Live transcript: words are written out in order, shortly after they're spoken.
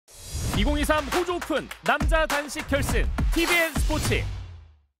2023 호주 오픈 남자 단식 결승 TVN 스포츠.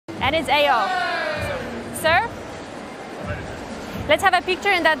 And it's AO. Sir? Let's have a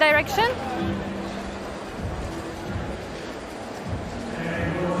picture in that direction.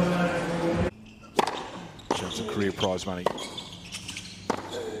 Shows some career prize money. Made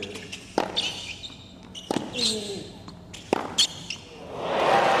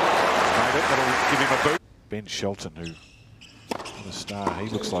it, that'll give him a boot. Ben Shelton, who, what a star he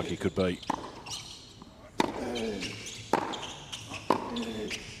looks like he could be.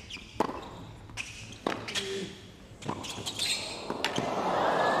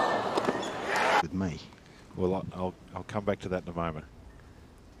 With me. Well, I'll come back to that in a moment.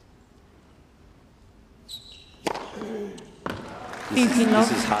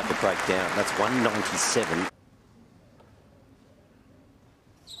 This is hard to break down. That's 197.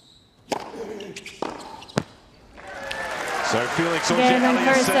 So Felix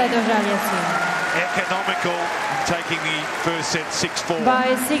AUGER-ALIASSIME, economical, taking the first set 6-4.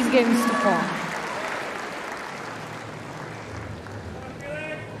 By 6 games to 4.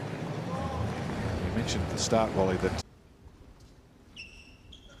 You mentioned at the start, Wally, that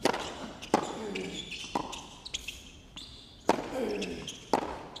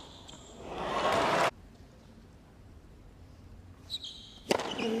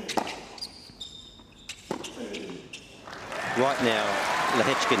Right now,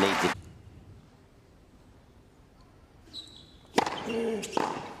 LEHECKA needs it.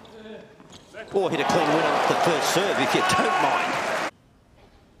 Or hit a clean winner off the first serve, if you don't mind.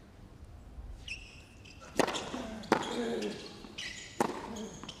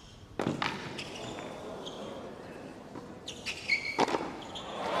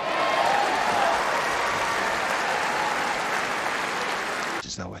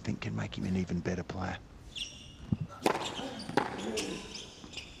 As though I think can make him an even better player.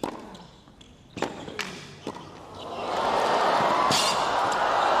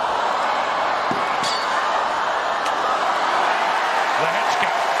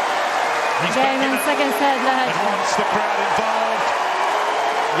 Game and second set, LEHECKA. Wants the crowd involved.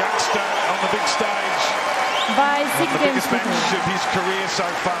 Youngster on the big stage. By 6 the games biggest to 4. match of his career so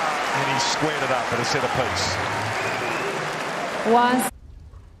far, and he squared it up at a set apiece. Once.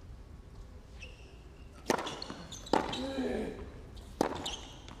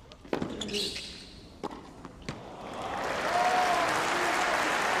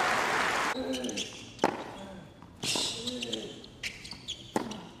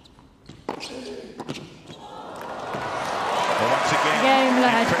 Once again, Game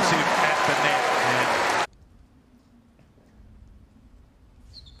LEHECKA. impressive at the net.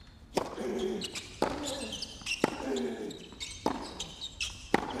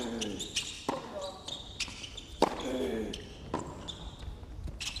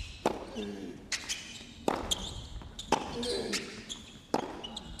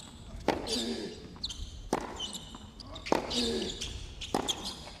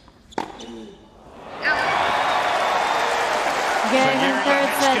 Game and third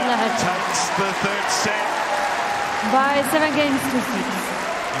set, LEHECKA. Takes the third set. By 7 games to 6.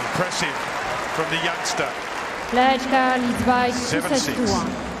 Impressive from the youngster. LEHECKA leads by 2 sets to 7-6.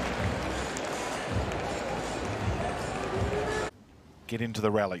 1. Get into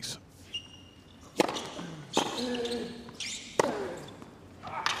the rallies.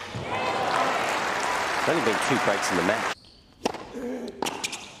 There's only been 2 breaks in the match.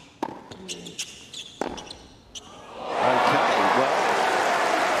 Okay, well.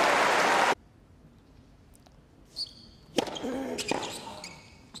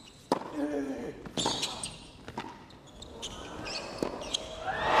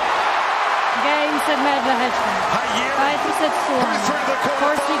 Game set, match, LEHECKA. By 2 sets to 1.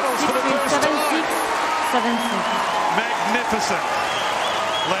 4-6, 6-3, 7-6, 7-6. Magnificent.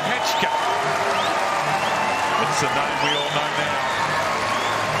 LEHECKA. It's a name we all know now.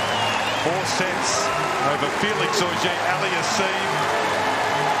 4 sets over Felix AUGER-ALIASSIME.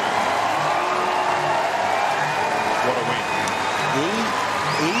 What a win.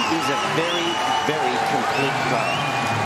 He is a very, very complete player.